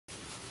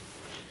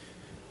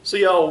So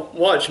y'all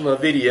watch my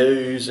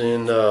videos,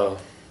 and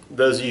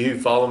those of you who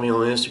follow me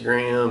on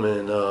Instagram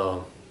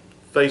and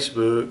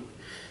Facebook,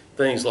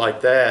 things like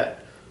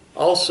that,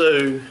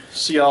 also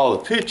see all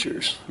the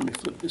pictures. Let me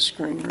flip this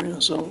screen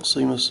around so I don't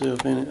see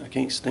myself in it. I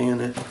can't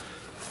stand it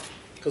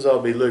because I'll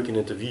be looking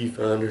at the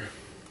viewfinder.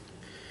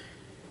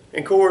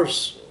 And of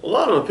course, a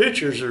lot of my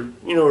pictures are,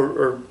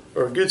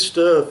 are good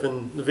stuff,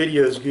 and the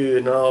video is good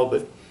and all,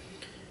 but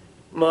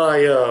my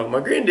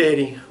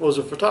granddaddy was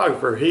a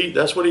photographer.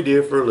 That's what he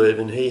did for a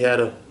living. He had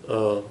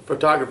a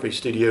photography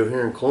studio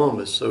here in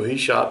Columbus, so he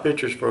shot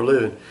pictures for a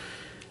living.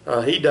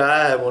 He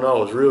died when I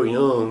was real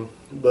young,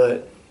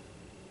 but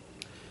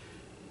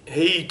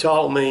he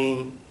taught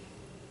me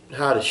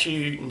how to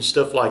shoot and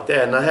stuff like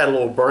that. And I had a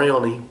little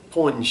Brownie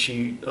point and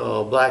shoot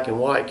black and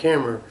white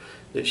camera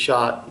that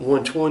shot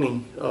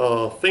 120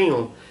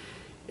 film,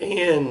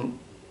 and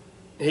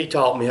he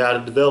taught me how to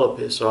develop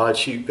it. So I'd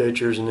shoot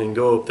pictures and then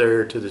go up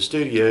there to the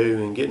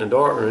studio and get in a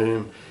dark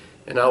room,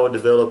 and I would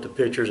develop the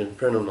pictures and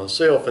print them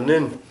myself. And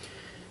then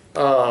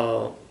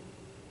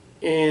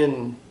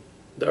in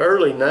the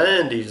early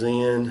 90s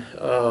then,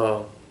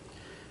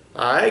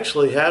 I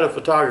actually had a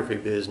photography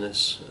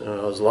business.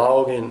 I was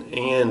logging,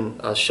 and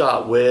I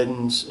shot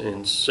weddings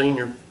and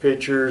senior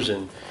pictures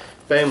and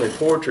family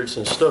portraits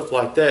and stuff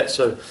like that.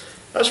 So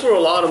that's where a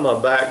lot of my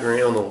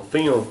background on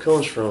film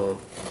comes from.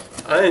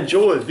 I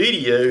enjoy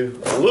video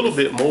a little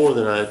bit more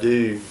than I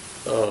do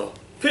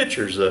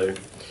pictures though,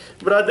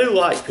 but I do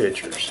like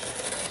pictures.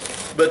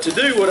 But to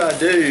do what I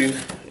do,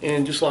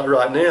 and just like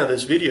right now,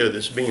 this video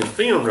that's being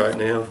filmed right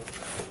now,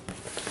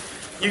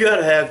 you got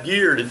to have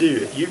gear to do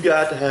it. You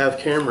got to have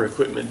camera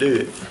equipment to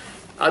do it.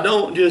 I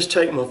don't just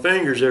take my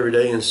fingers every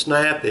day and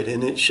snap it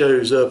and it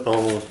shows up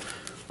on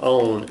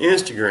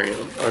Instagram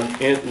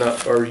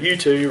or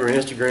YouTube or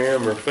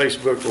Instagram or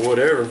Facebook or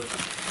whatever.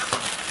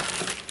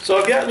 So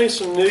I've got me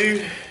some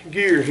new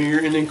gear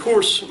here, and of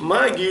course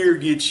my gear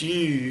gets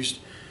used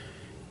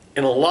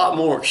in a lot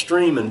more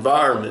extreme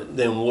environment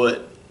than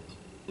what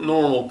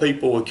normal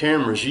people with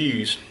cameras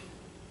use.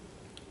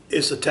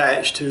 It's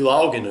attached to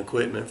logging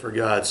equipment, for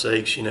God's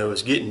sakes.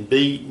 It's getting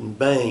beat and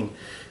banged.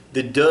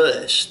 The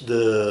dust,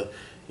 the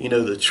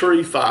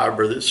tree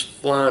fiber that's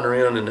flying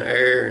around in the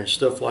air and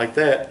stuff like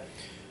that.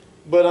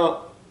 But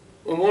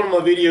in one of my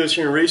videos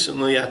here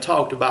recently, I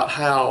talked about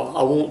how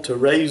I want to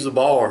raise the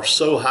bar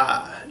so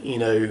high,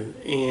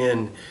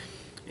 and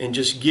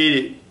just get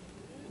it,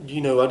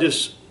 I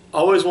just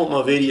always want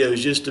my videos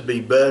just to be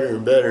better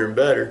and better and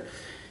better.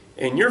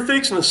 And you're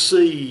fixing to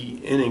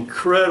see an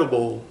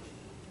incredible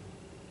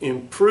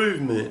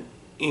improvement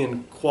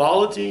in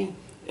quality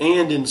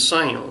and in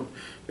sound,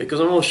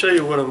 because I'm going to show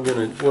you what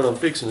I'm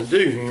fixing to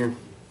do here.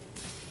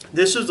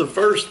 This is the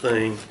first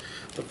thing,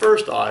 the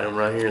first item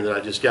right here that I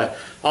just got.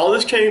 All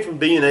this came from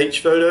B&H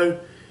Photo.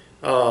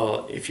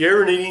 If you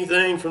ever need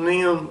anything from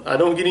them, I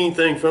don't get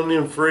anything from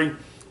them free,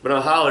 but I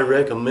highly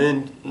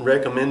recommend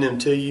them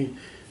to you.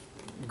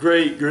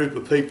 Great group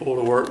of people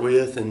to work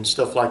with and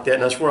stuff like that,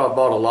 and that's where I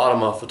bought a lot of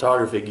my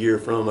photography gear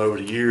from over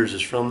the years,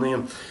 is from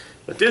them.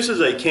 But this is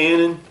a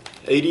Canon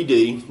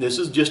 80D. This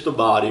is just the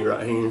body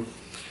right here,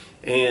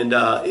 and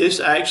it's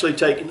actually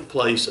taking the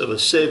place of a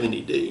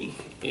 70D,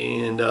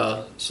 and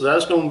so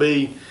that's going to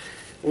be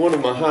one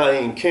of my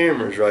high-end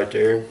cameras right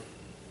there.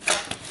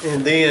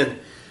 And then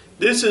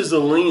this is the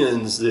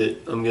lens that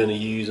I'm going to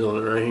use on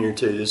it right here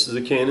too. This is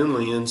a Canon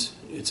lens.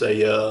 It's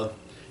a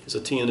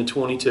 10 to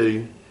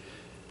 22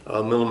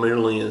 millimeter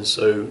lens,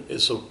 so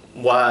it's a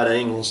wide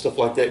angle and stuff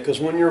like that, because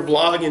when you're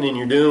vlogging and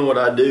you're doing what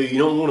I do, you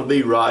don't want to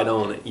be right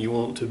on it. You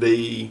want to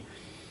be,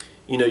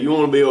 you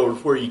want to be over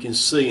where you can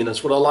see, and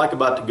that's what I like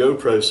about the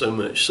GoPro so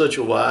much, such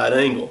a wide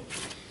angle.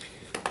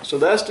 So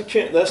that's the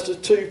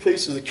two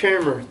pieces of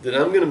camera that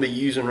I'm going to be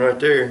using right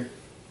there.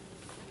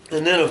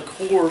 And then of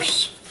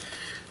course,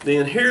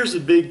 then here's the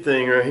big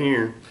thing right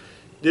here.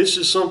 This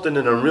is something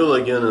that I'm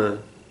really going to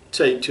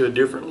take to a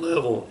different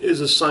level, is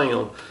the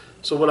sound.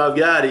 So what I've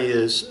got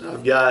is,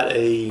 I've got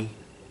an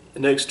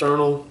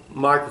external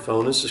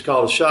microphone. This is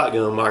called a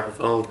shotgun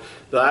microphone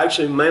that I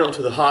actually mount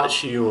to the hot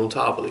shoe on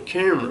top of the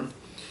camera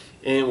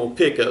and will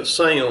pick up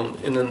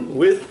sound. And then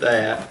with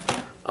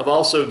that, I've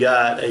also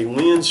got a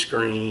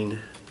windscreen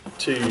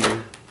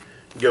to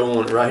go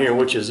on it right here,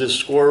 which is this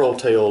squirrel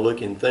tail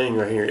looking thing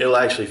right here. It'll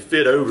actually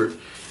fit over it.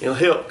 It'll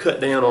help cut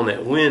down on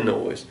that wind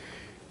noise,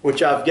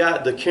 which I've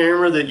got the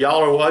camera that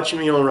y'all are watching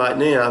me on right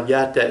now. I've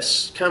got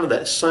that kind of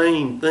that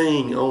same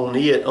thing on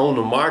it, on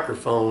the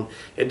microphone.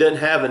 It doesn't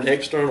have an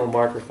external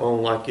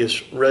microphone like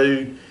this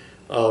Rode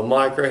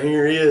mic right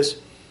here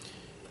is.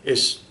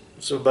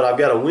 But I've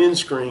got a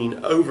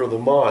windscreen over the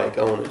mic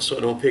on it, so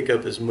it don't pick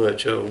up as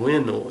much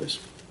wind noise.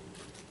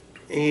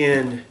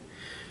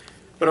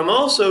 But I'm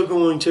also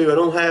going to, I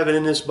don't have it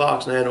in this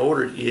box and I haven't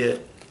ordered it yet,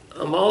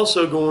 I'm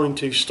also going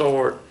to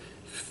start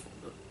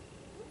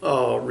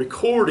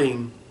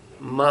recording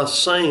my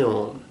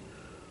sound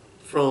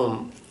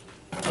from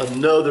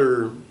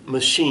another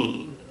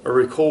machine, a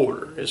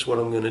recorder is what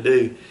I'm going to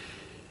do.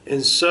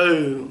 And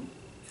so,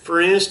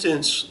 for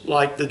instance,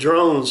 like the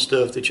drone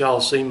stuff that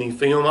y'all see me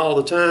film all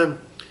the time,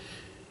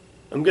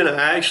 I'm going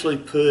to actually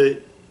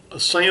put a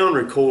sound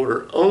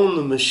recorder on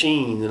the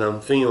machine that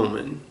I'm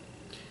filming,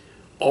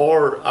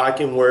 or I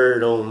can wear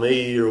it on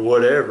me or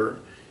whatever,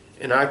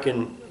 and I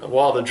can,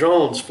 while the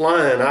drone's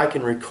flying, I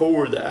can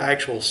record the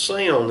actual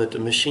sound that the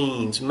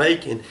machine's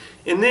making,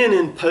 and then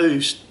in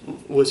post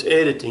with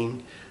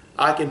editing,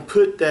 I can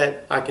put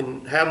that, I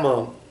can have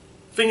my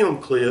film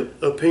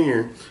clip up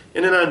here,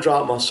 and then I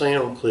drop my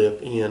sound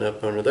clip in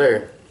up under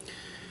there.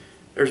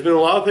 There's been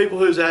a lot of people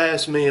who's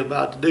asked me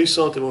about to do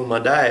something with my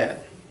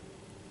dad.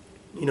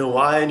 You know,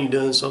 why hadn't you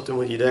done something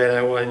with your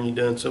dad? Why hadn't you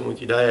done something with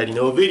your dad? You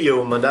know, a video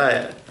with my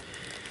dad.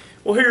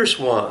 Well, here's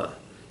why.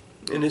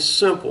 And it's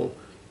simple.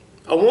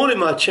 I wanted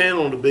my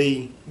channel to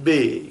be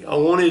big. I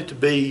wanted it to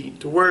be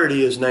to where it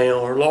is now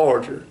or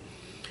larger.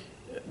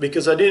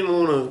 Because I didn't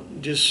want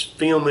to just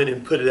film it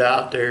and put it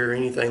out there or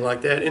anything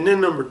like that. And then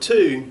number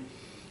two,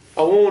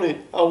 I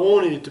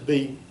wanted it to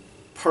be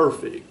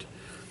perfect.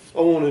 I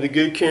wanted a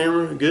good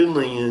camera, a good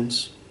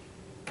lens,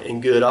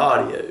 and good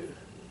audio.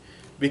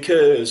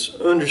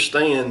 Because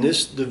understand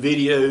this, the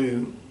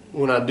video,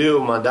 when I do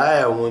it with my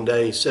dad one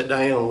day, sit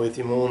down with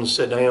him, I want to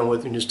sit down with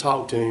him and just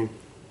talk to him.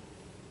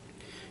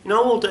 You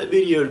know, I want that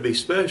video to be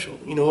special,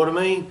 you know what I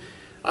mean?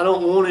 I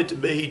don't want it to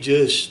be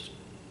just,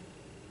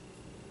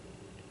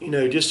 you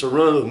know, just a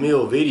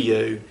run-of-the-mill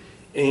video.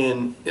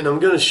 And I'm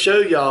going to show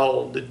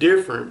y'all the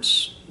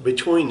difference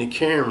between the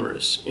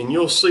cameras, and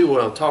you'll see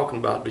what I'm talking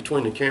about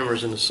between the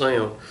cameras and the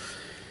sound.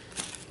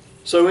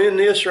 So in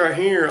this right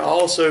here, I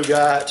also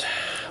got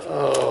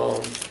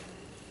of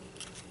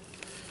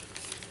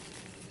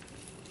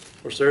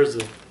course, there's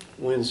the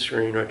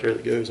windscreen right there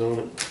that goes on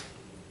it.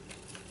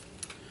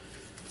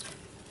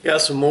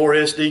 Got some more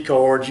SD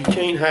cards. You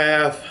can't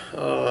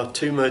have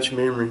too much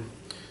memory.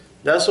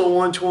 That's a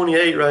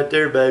 128 right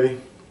there, baby,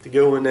 to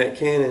go in that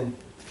Canon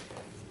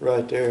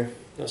right there.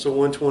 That's a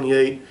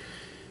 128.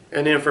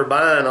 And then for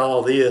buying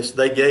all this,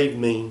 they gave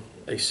me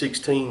a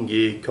 16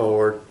 gig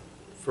card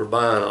for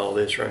buying all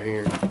this right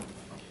here.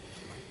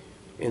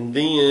 And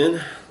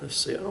then, let's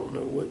see, I don't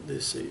know what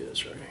this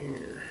is right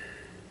here.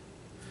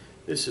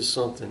 This is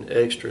something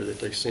extra that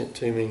they sent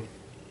to me.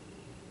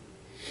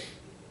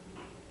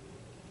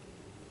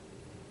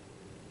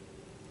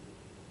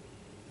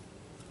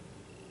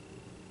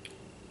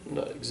 I'm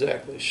not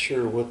exactly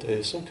sure what that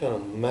is. Some kind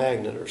of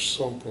magnet or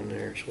something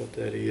there is what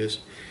that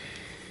is.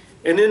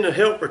 And then to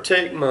help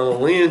protect my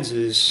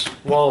lenses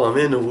while I'm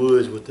in the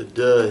woods with the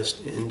dust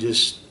and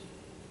just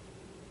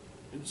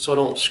so I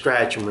don't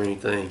scratch them or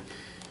anything,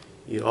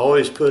 you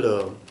always put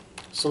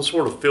some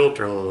sort of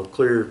filter on, a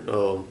clear,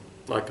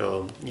 like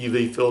a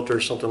UV filter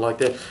or something like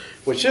that.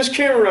 Which this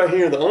camera right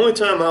here, the only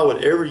time I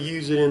would ever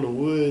use it in the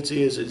woods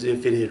is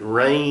if it had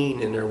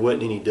rained and there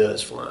wasn't any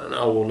dust flying.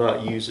 I will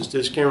not use this.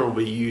 This camera will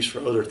be used for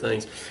other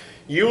things.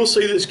 You will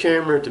see this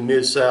camera at the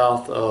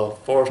Mid-South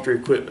Forestry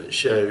Equipment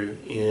Show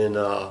in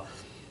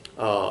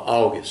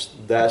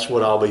August. That's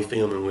what I'll be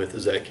filming with,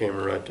 is that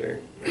camera right there.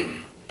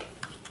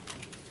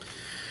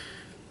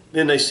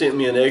 Then they sent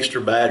me an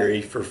extra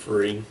battery for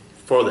free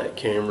for that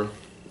camera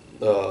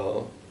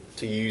to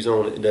use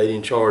on it. They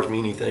didn't charge me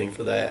anything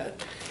for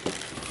that.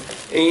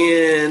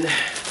 And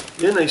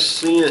then they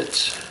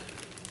sent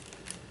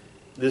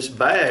this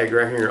bag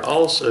right here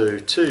also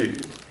too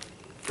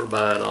for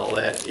buying all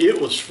that.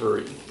 It was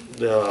free,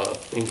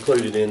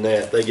 included in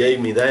that. They gave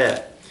me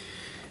that.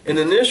 And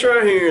then this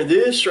right here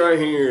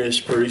is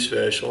pretty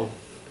special.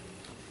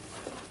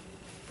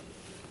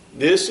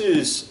 This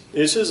is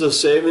a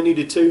 70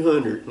 to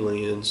 200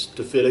 lens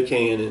to fit a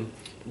Canon.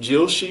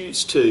 Jill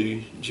shoots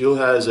too. Jill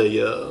has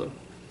a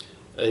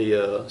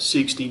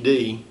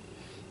 60D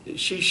that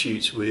she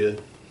shoots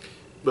with.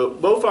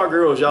 But both our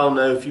girls, y'all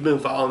know, if you've been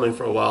following me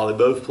for a while, they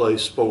both play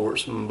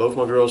sports. Both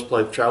my girls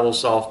play travel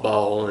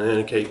softball, and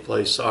Anna Kate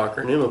plays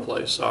soccer, and Emma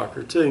plays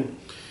soccer too.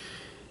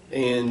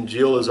 And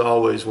Jill has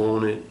always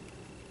wanted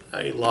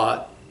a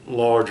lot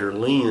larger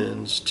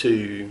lens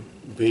to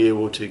be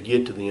able to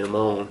get to them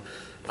on.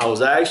 I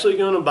was actually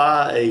going to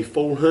buy a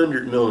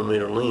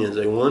 400mm lens,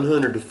 a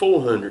 100 to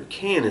 400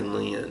 Canon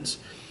lens,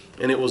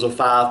 and it was a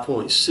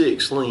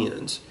 5.6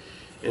 lens.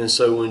 And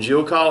so when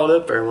Jill called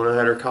up there, when I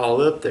had her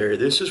call up there,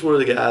 this is where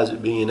the guys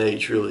at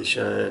B&H really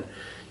shine.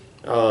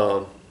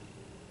 I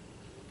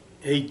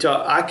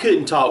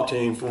couldn't talk to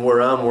him from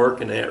where I'm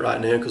working at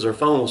right now because our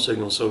phone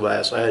signal's so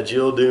bad. So I had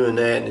Jill doing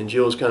that, and then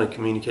Jill's kind of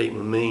communicating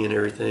with me and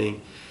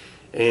everything.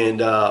 And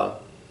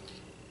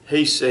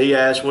he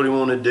asked what he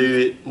wanted to do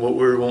it, what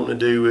we were wanting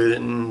to do with it,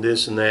 and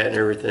this and that and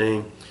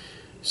everything.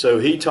 So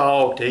he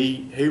talked.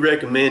 He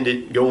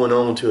recommended going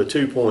on to a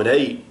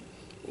 2.8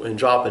 and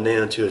dropping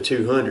down to a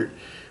 200.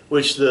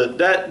 Which the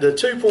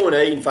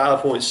 2.8 and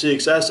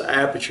 5.6, that's the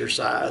aperture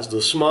size.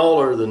 The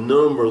smaller the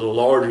number, the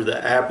larger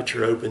the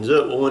aperture opens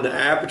up. Well, when the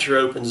aperture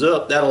opens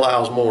up, that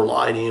allows more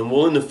light in.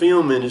 Well, in the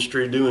film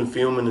industry, doing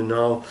filming and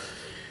all,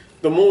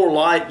 the more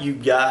light you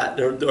got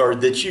or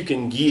that you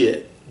can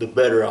get, the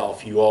better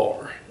off you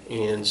are.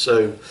 And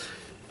so,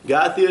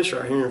 got this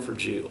right here for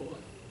Jill.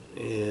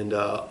 and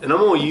I'm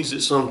gonna use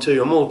it some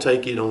too. I'm gonna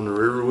take it on the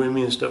river with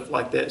me and stuff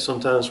like that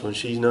sometimes when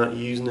she's not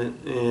using it.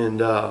 And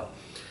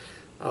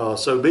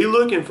so be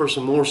looking for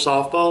some more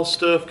softball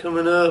stuff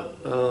coming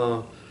up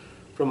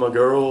from my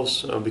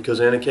girls because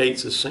Anna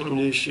Kate's a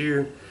senior this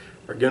year,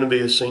 are going to be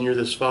a senior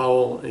this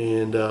fall,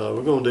 and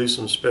we're going to do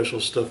some special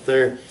stuff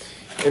there.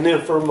 And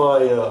then for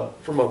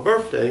my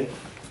birthday,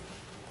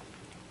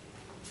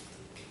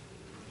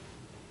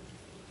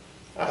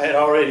 I had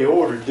already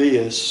ordered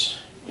this,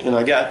 and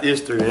I got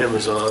this through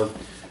Amazon.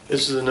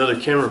 This is another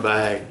camera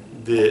bag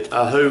that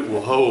I hope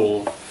will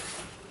hold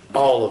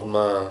all of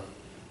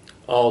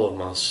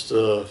my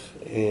stuff.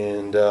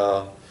 And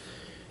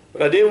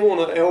but I didn't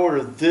want to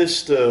order this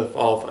stuff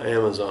off of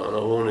Amazon. I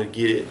wanted to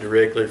get it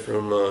directly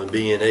from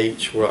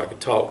B&H where I could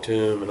talk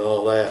to them and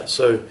all that.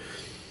 So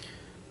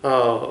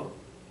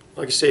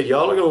like I said,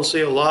 y'all are going to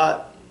see a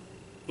lot,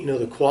 you know,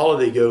 the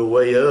quality go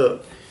way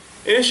up.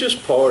 And it's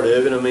just part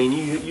of it. I mean,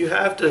 you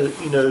have to,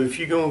 you know, if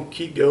you're going to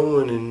keep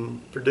going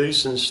and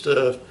producing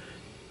stuff,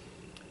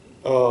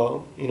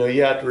 you know,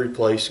 you have to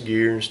replace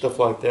gear and stuff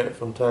like that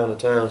from time to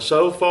time.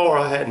 So far,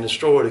 I hadn't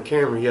destroyed a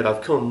camera yet.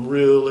 I've come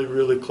really,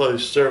 really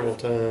close several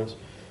times.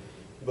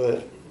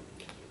 But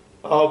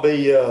I'll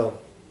be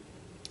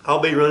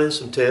running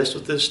some tests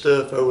with this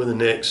stuff over the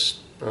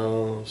next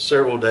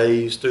several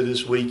days through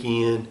this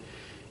weekend,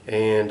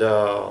 and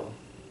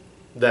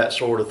that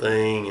sort of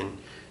thing, and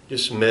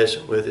just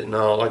messing with it and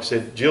all. Like I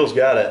said, Jill's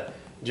got a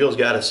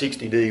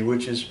 60D,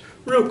 which is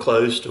real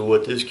close to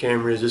what this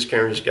camera is. This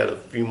camera's got a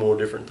few more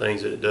different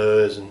things that it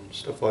does and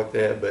stuff like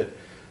that. But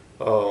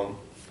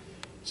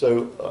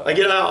so I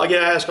get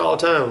asked all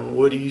the time,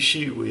 what do you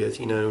shoot with?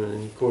 You know,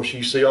 and of course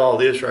you see all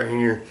this right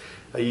here.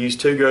 I use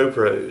 2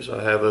 GoPros.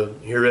 I have a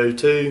Hero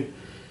 2,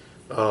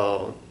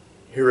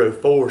 Hero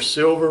 4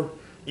 Silver.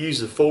 Use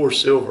the 4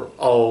 Silver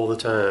all the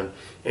time.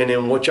 And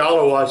then what y'all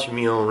are watching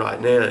me on right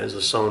now is a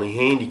Sony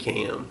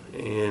Handycam,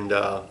 and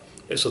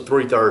it's a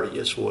 330.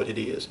 That's what it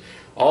is.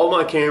 All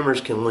my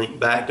cameras can link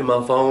back to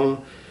my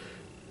phone.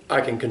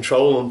 I can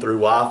control them through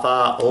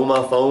Wi-Fi on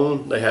my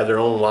phone. They have their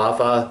own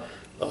Wi-Fi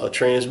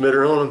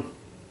transmitter on them.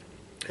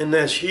 And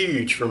that's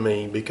huge for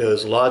me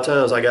because a lot of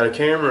times I got a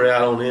camera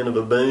out on the end of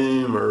a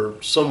boom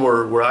or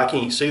somewhere where I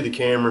can't see the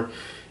camera,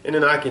 and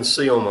then I can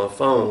see on my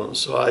phone.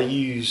 So I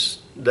use,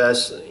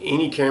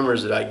 any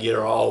cameras that I get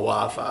are all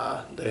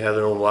Wi-Fi. They have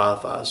their own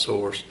Wi-Fi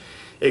source,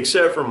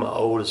 except for my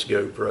oldest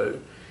GoPro.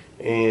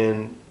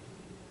 And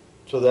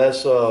so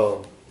that's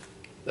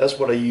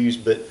what I use.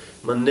 But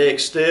my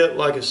next step,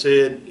 like I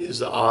said, is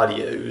the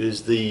audio.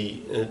 Is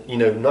the you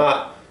know,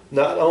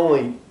 not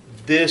only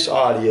this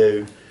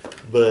audio,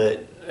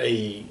 but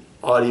a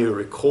audio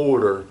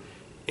recorder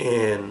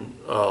and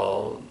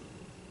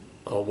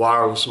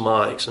wireless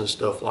mics and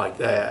stuff like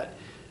that.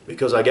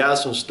 Because I got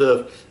some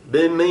stuff,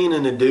 been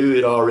meaning to do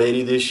it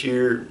already this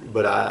year,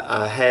 but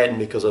I hadn't,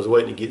 because I was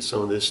waiting to get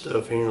some of this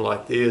stuff here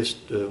like this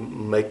to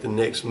make the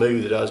next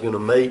move that I was going to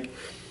make.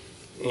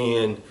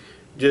 And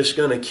just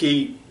going to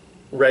keep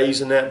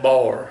raising that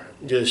bar,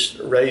 just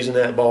raising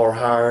that bar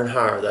higher and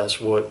higher.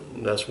 That's what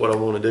I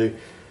want to do.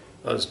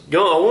 I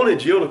wanted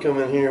Jill to come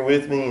in here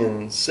with me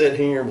and sit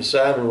here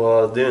beside me while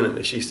I was doing it,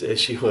 but she said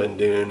she wasn't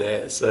doing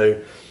that.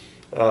 So,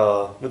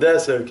 but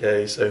that's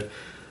okay. So,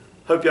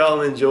 hope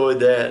y'all enjoyed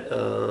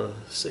that,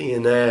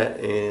 seeing that,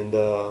 and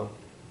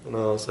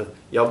so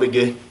y'all be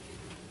good.